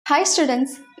Hi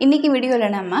students, இன்னைக்கு வீடியோல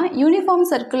நம்ம யூனிஃபார்ம்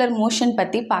சர்க்குலர் மோஷன்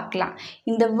பத்தி பார்க்கலாம்.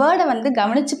 இந்த வேர்டை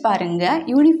கவனிச்சு பாருங்க.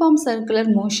 Uniform circular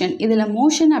motion. இதுல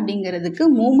மோஷன் அப்படிங்கிறதுக்கு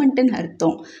மூவ்மெண்ட்னு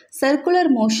அர்த்தம். Circular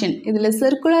motion. இதுல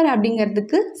சர்க்குலர்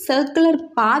அப்படிங்கிறதுக்கு சர்க்குலர்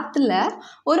பாத்ல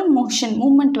ஒரு மோஷன்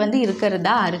மூவ்மெண்ட்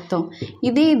இருக்கிறதா அர்த்தம்.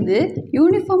 இது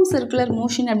யூனிஃபார்ம் சர்க்குலர்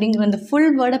மோஷன் அப்படிங்கிற அந்த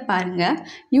ஃபுல் வேர்டை பாருங்க.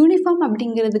 யூனிஃபார்ம்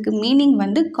அப்படிங்கிறதுக்கு மீனிங்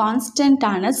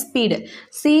கான்ஸ்டன்டான ஸ்பீடு,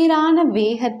 சீரான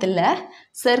வேகத்துல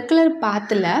சர்க்குலர்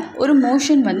பாத்தில் ஒரு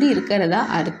மோஷன் இருக்கிறதா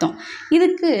அர்த்தம்.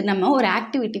 இதுக்கு நம்ம ஒரு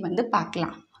ஆக்டிவிட்டி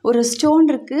பார்க்கலாம். ஒரு ஸ்டோன்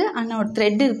இருக்குது, ஆனால் ஒரு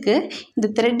த்ரெட் இருக்குது. இந்த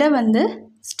த்ரெட்டை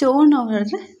ஸ்டோனோட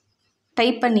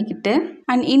டைப் பண்ணிக்கிட்டு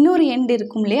அண்ட் இன்னொரு எண்ட்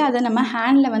இருக்கும் இல்லையா, அதை நம்ம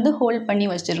ஹேண்டில் ஹோல்ட் பண்ணி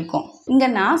வச்சுருக்கோம். இங்கே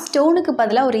நான் ஸ்டோனுக்கு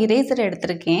பதிலாக ஒரு இரேசர்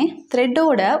எடுத்திருக்கேன்.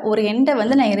 த்ரெட்டோட ஒரு எண்டை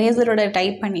நான் இரேசரோட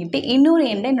டைப் பண்ணிவிட்டு இன்னொரு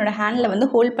எண்டை என்னோடய ஹேண்டில்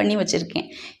ஹோல்ட் பண்ணி வச்சுருக்கேன்.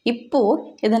 இப்போது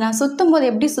இதை நான் சுற்றும் போது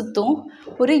எப்படி சுற்றும்?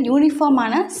 ஒரு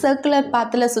யூனிஃபார்மான சர்க்குலர்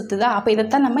பாத்தில் சுற்றுதா? அப்போ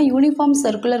இதைத்தான் நம்ம யூனிஃபார்ம்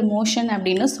சர்க்குலர் மோஷன்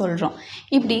அப்படின்னு சொல்கிறோம்.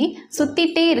 இப்படி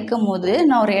சுற்றிகிட்டே இருக்கும் போது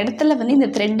நான் ஒரு இடத்துல இந்த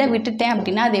த்ரெட்டை விட்டுட்டேன்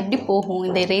அப்படின்னா அது எப்படி போகும்?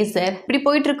 இந்த இரேசர் இப்படி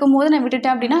போயிட்டு இருக்கும் போது நான்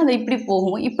விட்டுட்டேன் அப்படின்னா அது இப்படி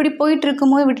போகும். இப்படி போயிட்டு இருக்கும்போது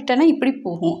விட்டுட்டேன்னா இப்படி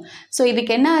போகும். ஸோ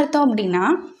இதுக்கு என்ன அர்த்தம் அப்படின்னா,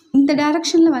 இந்த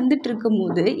டைரக்ஷனில்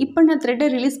இருக்கும்போது இப்போ நான் த்ரெட்டை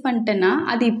ரிலீஸ் பண்ணிட்டேன்னா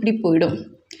அது இப்படி போயிடும்.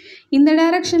 இந்த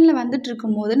டைரக்ஷனில்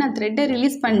இருக்கும்போது நான் த்ரெட்டை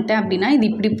ரிலீஸ் பண்ணிட்டேன் அப்படின்னா இது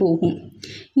இப்படி போகும்.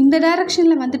 இந்த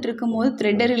டைரக்ஷனில் இருக்கும்போது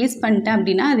த்ரெட்டை ரிலீஸ் பண்ணிட்டேன்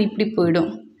அப்படின்னா அது இப்படி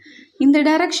போயிடும். இந்த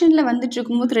டைரக்ஷனில்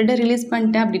இருக்கும்போது த்ரெட்டை ரிலீஸ்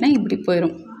பண்ணிட்டேன் அப்படின்னா இப்படி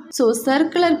போயிடும். ஸோ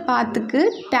சர்க்குலர் பாத்துக்கு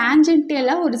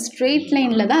டேஞ்சென்டியலாக ஒரு ஸ்ட்ரெயிட்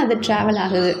லைனில் தான் அது ட்ராவல்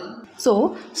ஆகுது. ஸோ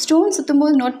ஸ்டோன்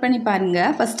சுற்றும்போது நோட் பண்ணி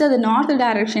பாருங்கள். ஃபஸ்ட்டு அது நார்த்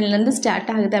டைரக்ஷன்லேருந்து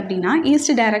ஸ்டார்ட் ஆகுது அப்படின்னா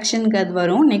ஈஸ்ட் டைரக்ஷனுக்கு அது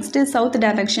வரும். நெக்ஸ்ட்டு சவுத்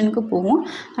டைரக்ஷனுக்கு போகும்.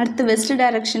 அடுத்து வெஸ்ட்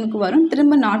டைரக்ஷனுக்கு வரும்.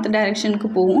 திரும்ப நார்த் டைரக்ஷனுக்கு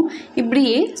போகும்.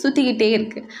 இப்படியே சுற்றிக்கிட்டே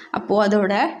இருக்குது. அப்போது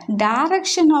அதோட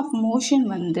டைரக்ஷன் ஆஃப் மோஷன்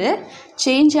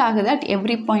சேஞ்ச் ஆகுது அட்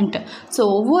எவ்ரி பாயிண்ட். ஸோ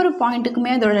ஒவ்வொரு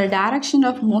பாயிண்ட்டுக்குமே அதோட டைரக்ஷன்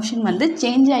ஆஃப் மோஷன்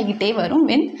சேஞ்ச் ஆகிட்டே வரும்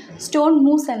when stone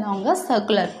moves along a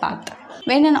circular path.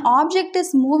 When an object is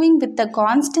moving with a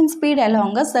constant speed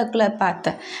along a circular path.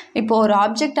 இப்போ ஒரு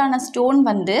ஆப்ஜெக்டான stone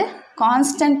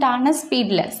கான்ஸ்டன்டான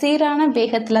ஸ்பீடில், சீரான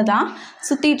வேகத்தில் தான்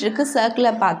சுற்றிட்டு இருக்கு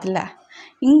சர்க்குலர் பாத்தில்.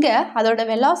 இங்கே அதோட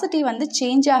வெலாசிட்டி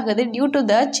சேஞ்ச் ஆகுது due to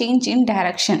the change in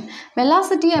direction.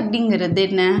 Velocity அப்படிங்கிறது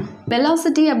என்ன?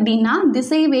 வெலாசிட்டி அப்படின்னா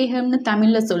திசை வேகம்னு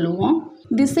தமிழில் சொல்லுவோம்.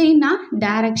 திசைனா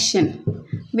டைரக்ஷன்,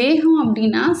 வேகம்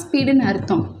அப்படின்னா ஸ்பீடுன்னு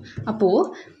அர்த்தம்.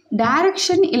 அப்போது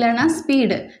டைரக்ஷன் இல்லைனா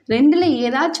ஸ்பீடு ரெண்டில்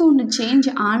ஏதாச்சும் ஒன்று சேஞ்ச்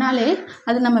ஆனாலே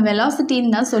அது நம்ம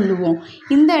வெலாசிட்டின்னு தான் சொல்லுவோம்.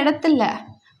 இந்த இடத்துல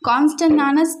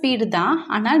கான்ஸ்டன்டான ஸ்பீடு தான்,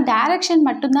 ஆனால் டைரக்ஷன்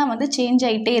மட்டும்தான் சேஞ்ச்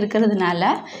ஆகிட்டே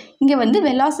இருக்கிறதுனால இங்கே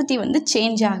வெலாசிட்டி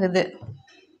சேஞ்ச் ஆகுது.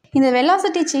 இந்த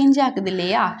வெலாசிட்டி சேஞ்ச் ஆகுது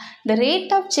இல்லையா, இந்த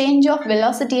ரேட் ஆஃப் சேஞ்ச் ஆஃப்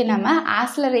வெலாசிட்டியை நம்ம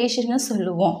ஆக்ஸலரேஷன்னு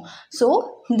சொல்லுவோம். So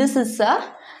this is a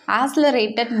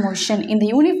accelerated motion. இந்த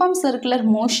uniform circular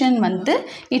motion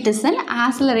it is an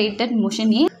accelerated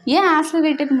motion. ஏன்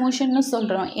ஆக்ஸலரேட்டட் மோஷன்னு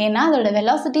சொல்கிறோம்? ஏன்னா அதோட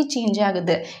வெலாசிட்டி சேஞ்ச்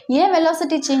ஆகுது. ஏன்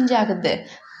வெலாசிட்டி சேஞ்ச் ஆகுது?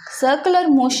 சர்க்குலர்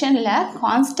மோஷனில்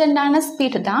கான்ஸ்டன்டான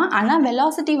ஸ்பீடு தான், ஆனால்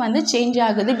வெலாசிட்டி சேஞ்ச்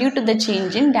ஆகுது due to the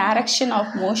change in direction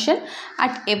of motion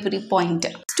at every point.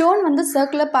 Stone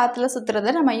circular பாத்தில்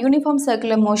சுற்றுறத நம்ம யூனிஃபார்ம்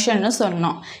சர்க்குலர் மோஷன்னு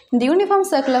சொன்னோம். இந்த யூனிஃபார்ம்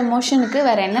சர்க்குலர் மோஷனுக்கு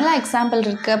வேறு என்னெல்லாம் எக்ஸாம்பிள்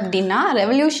இருக்குது அப்படின்னா,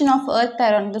 revolution of earth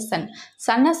around the Sun.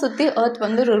 சன்னை சுற்றி எர்த்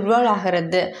ரிவால்வ்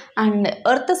ஆகிறது, அண்ட்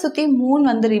எர்த்தை சுற்றி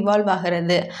மூன் ரிவால்வ்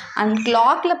ஆகிறது, அண்ட்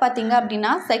கிளாக்கில் பார்த்தீங்க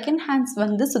அப்படின்னா செகண்ட்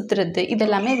ஹேண்ட்ஸ் சுற்றுறது.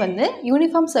 இதெல்லாமே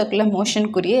யூனிஃபார்ம் சர்க்குலர்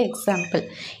மோஷனுக்குரிய எக்ஸாம்பிள்.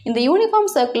 இந்த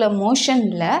யூனிஃபார்ம் சர்க்குலர்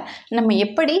மோஷனில் நம்ம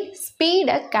எப்படி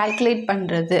ஸ்பீடை கால்குலேட்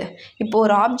பண்ணுறது? இப்போது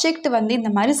ஒரு ஆப்ஜெக்ட் இந்த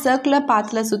மாதிரி சர்க்குலர்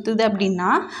பாத்தில் சுற்றுது அப்படின்னா,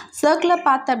 சர்க்குலர்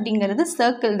பாத் அப்படிங்கிறது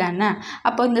சர்க்கிள் தானே.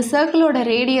 அப்போ இந்த சர்க்கிளோட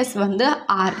ரேடியஸ்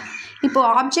ஆர். இப்போது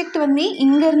ஆப்ஜெக்ட்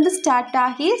இங்கேருந்து ஸ்டார்ட்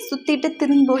ஆகி சுற்றிட்டு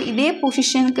திரும்ப இதே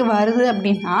பொசிஷனுக்கு வருது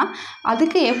அப்படின்னா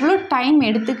அதுக்கு எவ்வளோ டைம்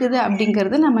எடுத்துக்குது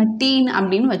அப்படிங்கிறது நம்ம டீன்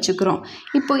அப்படின்னு வச்சுக்கிறோம்.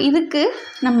 இப்போ இதுக்கு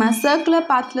நம்ம சர்க்குலர்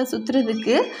பாத்தில்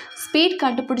சுற்றுறதுக்கு ஸ்பீட்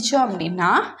கண்டுபிடிச்சோம்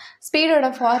அப்படின்னா ஸ்பீடோட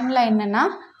ஃபார்முலா என்னென்னா,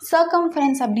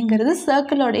 சர்க்கம்ஃபரன்ஸ் அப்படிங்கிறது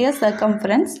சர்க்கிளோடைய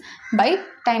circumference by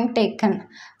time taken.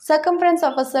 Circumference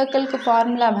of a சர்க்கிளுக்கு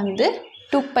formula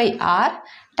 2πr.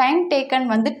 Time taken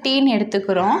டீன்னு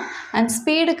எடுத்துக்கிறோம், அண்ட்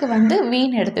ஸ்பீடுக்கு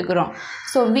வின்னு எடுத்துக்கிறோம்.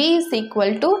 So v is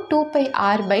equal to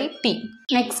 2πr/t.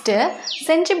 Next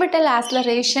centripetal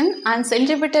acceleration and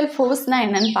centripetal ஃபோர்ஸ்னால்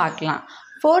என்னன்னு பார்க்கலாம்.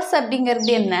 ஃபோர்ஸ்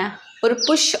அப்படிங்கிறது என்ன? ஒரு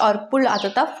புஷ் ஆர் புல், அதை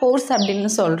தான் ஃபோர்ஸ் அப்படின்னு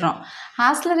சொல்கிறோம்.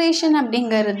 ஆக்ஸலரேஷன்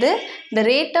அப்படிங்கிறது the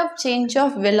rate of change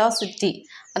of velocity.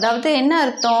 அதாவது என்ன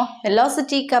அர்த்தம்?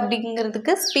 வெலாசிட்டிக்கு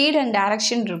அப்படிங்கிறதுக்கு ஸ்பீட் அண்ட்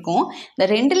டைரக்ஷன் இருக்கும். இந்த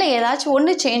ரெண்டில் ஏதாச்சும்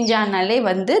ஒன்று சேஞ்ச் ஆனாலே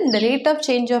இந்த ரேட் ஆஃப்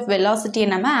சேஞ்ச் ஆஃப் வெலாசிட்டியை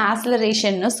நம்ம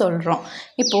ஆக்ஸலரேஷன்னு சொல்கிறோம்.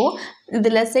 இப்போது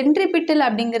இதில் சென்ட்ரிபிட்டல்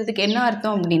அப்படிங்கிறதுக்கு என்ன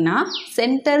அர்த்தம் அப்படின்னா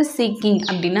சென்டர் சீக்கிங்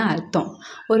அப்படின்னு அர்த்தம்.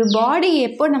 ஒரு பாடி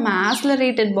எப்போ நம்ம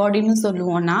ஆக்ஸலரேட்டட் பாடின்னு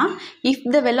சொல்லுவோம்னா if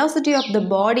the velocity of the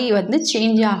பாடி வந்து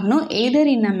சேஞ்ச் ஆகணும்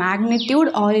either in a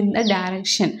magnitude R in the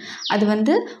direction. அது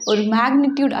வந்து ஒரு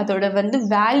மேக்னிடியூட் அதோட வந்து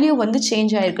வேல்யூ வந்து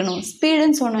சேஞ்ச் ஆகிருக்கணும்.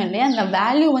 ஸ்பீடுன்னு சொன்னோம் இல்லையா, அந்த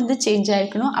வேல்யூ வந்து சேஞ்ச்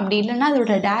ஆகிருக்கணும். அப்படி இல்லைன்னா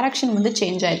அதோட டைரக்ஷன் வந்து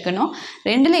சேஞ்ச் ஆகிருக்கணும்.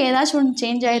 ரெண்டில் ஏதாச்சும் ஒன்று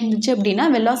சேஞ்ச் ஆகிருந்துச்சு அப்படின்னா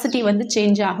வெலாசிட்டி வந்து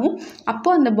சேஞ்ச் ஆகும்.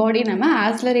 அப்போது அந்த பாடி நம்ம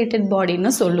ஆக்ஸலரேட்டட்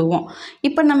பாடின்னு சொல்லுவோம்.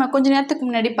 இப்போ நம்ம கொஞ்ச நேரத்துக்கு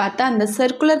முன்னாடி பார்த்தா அந்த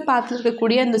சர்க்குலர் பாத்தில்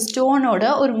இருக்கக்கூடிய அந்த ஸ்டோனோட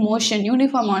ஒரு மோஷன்,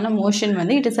 யூனிஃபார்மான மோஷன்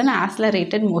வந்து it is an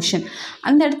accelerated motion.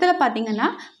 அந்த இடத்துல பார்த்தீங்கன்னா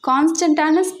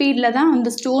கான்ஸ்டண்ட்டான ஸ்பீடில் தான் அந்த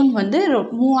ஸ்டோன் வந்து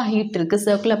மூவ் ஆகிட்டு இருக்கு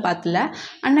சர்க்குலர் பாத்தில்.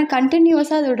 ஆனால்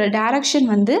கண்டினியூஸாக அதோட டைரக்ஷன்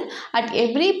வந்து அட்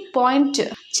எவ்ரி பாயிண்ட்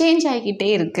சேஞ்ச் ஆகிக்கிட்டே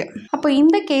இருக்குது. அப்போ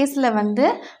இந்த கேஸில் வந்து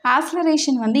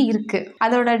ஆக்ஸலரேஷன் வந்து இருக்குது,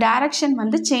 அதோட டைரக்ஷன்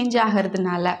வந்து சேஞ்ச்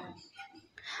ஆகிறதுனால.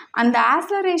 அந்த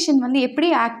ஆக்ஸலரேஷன் வந்து எப்படி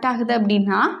ஆக்ட் ஆகுது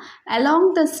அப்படின்னா along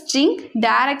the string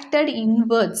directed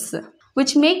inwards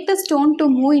which make the stone to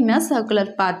move in a circular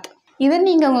path. இதை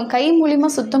நீங்கள் உங்கள் கை மூலிமா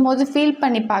சுற்றும் போது ஃபீல்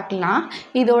பண்ணி பார்க்கலாம்.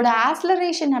 இதோட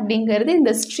ஆக்ஸலரேஷன் அப்படிங்கிறது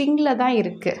இந்த ஸ்ட்ரிங்கில் தான்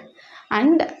இருக்குது.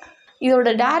 அண்ட் இதோட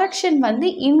டைரக்ஷன் வந்து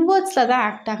இன்வர்ட்ஸில் தான்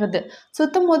ஆக்ட் ஆகுது.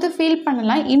 சுற்றும் போது ஃபீல்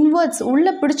பண்ணலாம், இன்வர்ட்ஸ்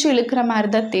உள்ளே பிடிச்சி இழுக்கிற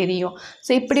மாதிரி தான் தெரியும்.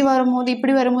 ஸோ இப்படி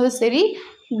வரும்போது சரி,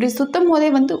 இப்படி சுற்றும் போதே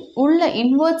வந்து உள்ள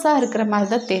இன்வர்ட்ஸாக இருக்கிற மாதிரி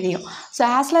தான் தெரியும். So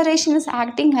acceleration is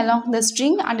acting along the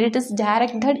string and it is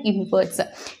directed inwards.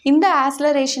 இந்த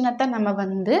ஆக்ஸலரேஷனை தான் நம்ம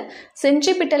வந்து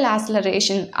சென்ட்ரிபிட்டல்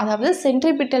ஆக்ஸலரேஷன், அதாவது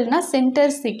சென்ட்ரிபிட்டல்னால்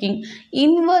சென்டர் சீக்கிங்,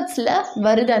 இன்வர்ட்ஸில்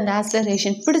வருது அந்த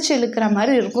ஆக்ஸலரேஷன், பிடிச்சி இழுக்கிற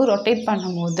மாதிரி இருக்கும் ரொட்டேட்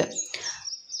பண்ணும்போது.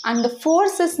 And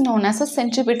force is known as a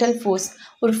centripetal force.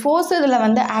 ஒரு ஃபோர்ஸ் இதில்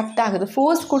வந்து ஆக்ட் ஆகுது,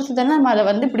 ஃபோர்ஸ் கொடுத்து தானே நம்ம அதை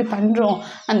வந்து இப்படி பண்ணுறோம்.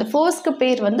 அந்த ஃபோர்ஸ்க்கு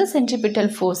பேர் வந்து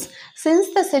centripetal force. Since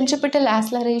the centripetal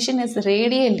acceleration is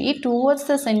radially towards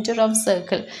the centre of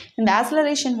circle, இந்த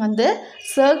ஆக்ஸலரேஷன் வந்து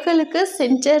சர்க்கிளுக்கு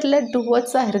சென்டரில்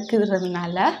டுவர்ட்ஸாக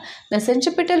இருக்கிறதுனால த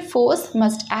centripetal force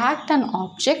must act an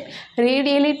object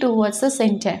radially towards the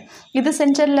centre. இது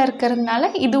சென்டரில்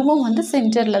இருக்கிறதுனால இதுவும் வந்து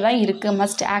சென்டரில் தான் இருக்குது,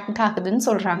 மஸ்ட் ஆக்ட் ஆகுதுன்னு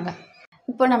சொல்கிறாங்க.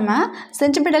 இப்போ நம்ம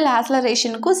சென்ட்ரிபிட்டல்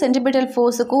ஆக்ஸலரேஷனுக்கும் சென்ட்ரிபிட்டல்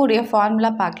ஃபோர்ஸுக்கும் உடைய ஃபார்முலா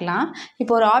பார்க்கலாம்.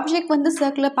 இப்போ ஒரு ஆப்ஜெக்ட் வந்து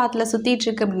சர்க்குலர் பாத்தில் சுற்றிட்டு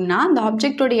இருக்கு அப்படின்னா அந்த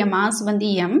ஆப்ஜெக்டோடைய மாஸ் வந்து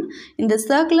m, இந்த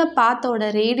சர்க்குலர்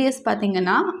பாத்தோட ரேடியஸ்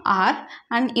பார்த்திங்கன்னா r,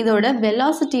 அண்ட் இதோட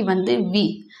வெலாசிட்டி வந்து v.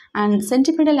 And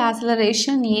centripetal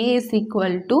acceleration a is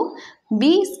equal to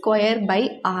b square by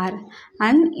r.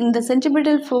 And இந்த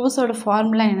சென்ட்ரிபிட்டல் ஃபோர்ஸோட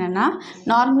ஃபார்முலா என்னென்னா,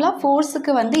 நார்மலாக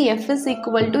ஃபோர்ஸுக்கு வந்து f is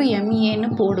equal to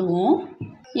ma போடுவோம்.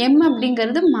 m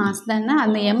அப்படிங்கிறது மாஸ் தானே,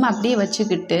 அந்த m அப்படியே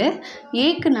வச்சுக்கிட்டு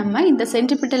ஏக்கு நம்ம இந்த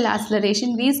centripetal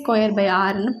acceleration v square by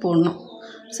ஆர்னு போடணும்.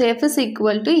 So f is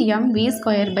equal to mv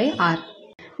square by R.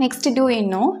 Next, do you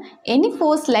know any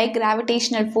force like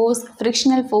gravitational force,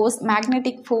 frictional force,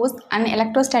 magnetic force and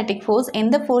electrostatic force,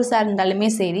 எந்த ஃபோர்ஸாக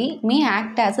இருந்தாலுமே சரி may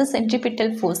act as a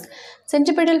centripetal force.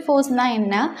 Centripetal ஃபோர்ஸ்னால்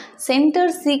என்ன?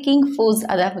 Centre seeking force.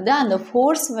 அதாவது அந்த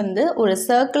force வந்து ஒரு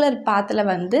circular பாத்தில்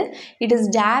வந்து it is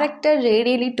directed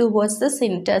radially towards the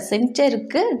centre,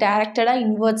 சென்டருக்கு டைரக்டடாக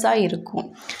இன்வர்ட்ஸாக இருக்கும்.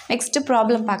 நெக்ஸ்ட்டு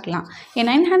ப்ராப்ளம் பார்க்கலாம். a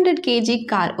 900 kg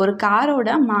கார், ஒரு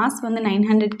காரோட மாஸ் வந்து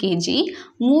 900 kg,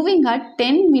 moving at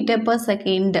 10 m/s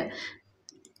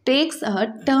takes a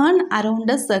turn around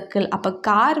a circle. அப்போ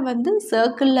கார் வந்து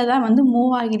சர்க்கிளில் தான் வந்து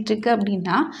மூவ் ஆகிட்டுருக்கு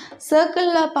அப்படின்னா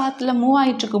சர்க்கிளில் பாத்தில் மூவ்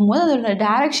ஆகிட்டு இருக்கும்போது அதோட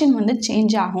டைரக்ஷன் வந்து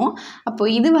சேஞ்ச் ஆகும்.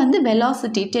 அப்போது இது வந்து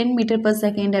வெலாசிட்டி 10 m/s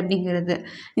அப்படிங்கிறது.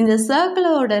 இந்த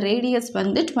சர்க்கிளோட ரேடியஸ்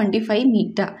வந்து 25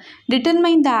 metre.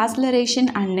 Determine the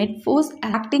acceleration and net force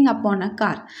acting upon a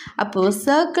car. அப்போது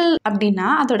சர்க்கிள் அப்படின்னா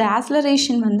அதோட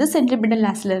ஆக்ஸலரேஷன் வந்து சென்ட்ரிபிட்டல்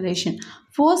ஆக்ஸலரேஷன்,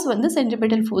 ஃபோர்ஸ் வந்து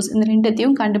சென்ட்ரிபிட்டல் ஃபோர்ஸ், இந்த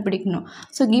ரெண்டுத்தையும் கண்டுபிடிக்கணும்.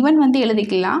 ஸோ கிவன் வந்து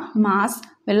எழுதிக்கலாம், மாஸ்,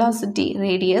 வெலாசிட்டி,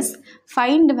 ரேடியஸ்.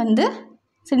 ஃபைண்ட் வந்து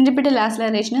centripetal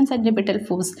acceleration and centripetal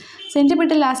force.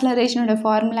 Centripetal ஆக்ஸலரேஷனோட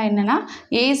formula என்னென்னா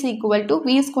a is equal to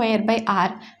v square by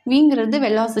R. விங்கிறது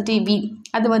velocity v,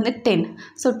 அது வந்து 10.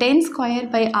 ஸோ 10 ஸ்கொயர்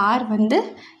பை ஆர் வந்து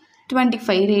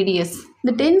 25 ரேடியஸ்.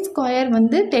 இந்த 10 ஸ்கொயர்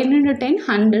வந்து 10 × 10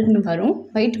 100ன்னு வரும்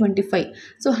பை 25.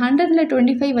 ஸோ 100ல்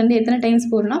 25 வந்து எத்தனை டைம்ஸ்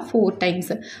போகிறோம்னா 4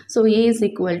 times. So a is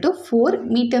equal to 4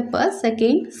 m/s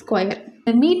square.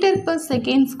 இந்த m/s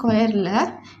ஸ்கொயரில்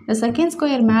இந்த செகண்ட்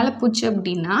ஸ்கொயர் மேலே போச்சு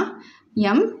அப்படின்னா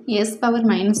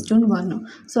m(s⁻²)ன்னு வரணும்.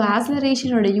 ஸோ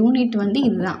ஆக்ஸலரேஷனோட யூனிட் வந்து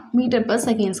இதுதான் m/s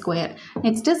square.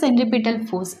 Next centripetal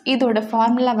force, இதோட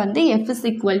ஃபார்முலா வந்து f is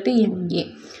equal to ma.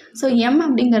 So m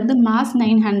அப்படிங்கிறது மாஸ்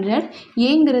 900,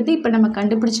 ஏங்கிறது இப்போ நம்ம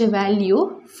கண்டுபிடிச்ச வேல்யூ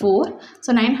 4. ஸோ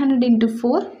 900 ×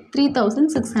 4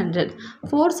 3600.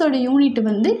 ஃபோர்ஸோட யூனிட்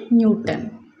வந்து நியூட்டன்.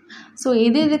 ஸோ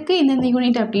எதுக்கு இந்தந்த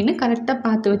யூனிட் அப்படின்னு கரெக்டாக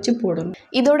பார்த்து வச்சு போடணும்.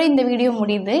 இதோட இந்த வீடியோ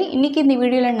முடியுது. இன்றைக்கி இந்த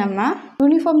வீடியோவில் நம்ம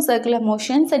uniform circular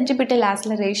motion, centripetal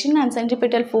acceleration and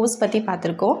centripetal force பற்றி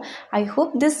பார்த்துருக்கோம். I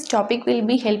hope this topic will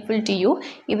be helpful to you.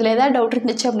 இதில் ஏதாவது டவுட்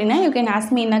இருந்துச்சு அப்படின்னா you can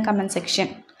ask me in a comment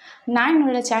section. நான்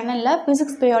என்னோடய சேனலில்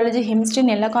ஃபிசிக்ஸ், பயாலஜி,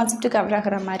 கெமிஸ்ட்ரின்னு எல்லா கான்செப்ட்டும் கவர்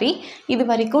ஆகிற மாதிரி இது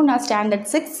வரைக்கும் நான் ஸ்டாண்டர்ட்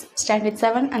 6, ஸ்டாண்டர்ட்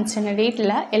 7 அண்ட் ஸ்டாண்டர்ட்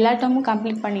 8ல் எல்லா டேர்மும்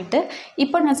கம்ப்ளீட் பண்ணிவிட்டு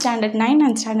இப்போ நான் standard 9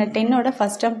 and standard 10ஓட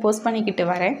first term post பண்ணிக்கிட்டு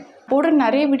வரேன். போடுற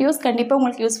நிறைய வீடியோஸ் கண்டிப்பாக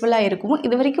உங்களுக்கு யூஸ்ஃபுல்லாக இருக்கும்.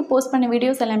 இது வரைக்கும் போஸ்ட் பண்ண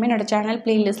வீடியோஸ் எல்லாமே என்னோட சேனல்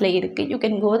பிளேலிஸ்ட்டில் இருக்குது. You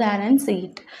can go there and see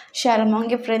it. Share among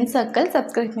your friends circle,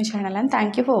 subscribe my channel and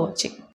thank you for watching.